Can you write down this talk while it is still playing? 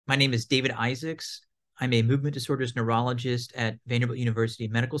My name is David Isaacs. I'm a movement disorders neurologist at Vanderbilt University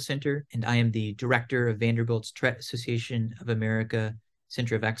Medical Center, and I am the director of Vanderbilt's Tourette Association of America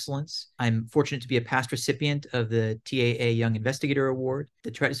Center of Excellence. I'm fortunate to be a past recipient of the TAA Young Investigator Award.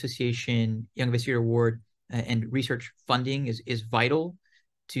 The Tourette Association Young Investigator Award and research funding is vital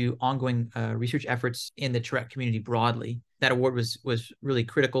to ongoing research efforts in the Tourette community broadly. That award was really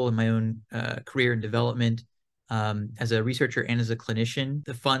critical in my own career and development. As a researcher and as a clinician,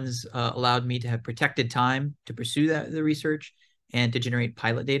 the funds allowed me to have protected time to pursue the research and to generate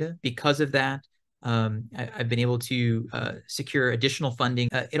pilot data. Because of that, I've been able to secure additional funding.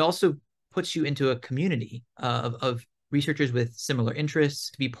 It also puts you into a community of researchers with similar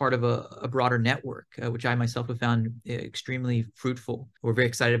interests to be part of a broader network, which I myself have found extremely fruitful. We're very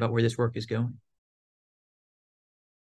excited about where this work is going.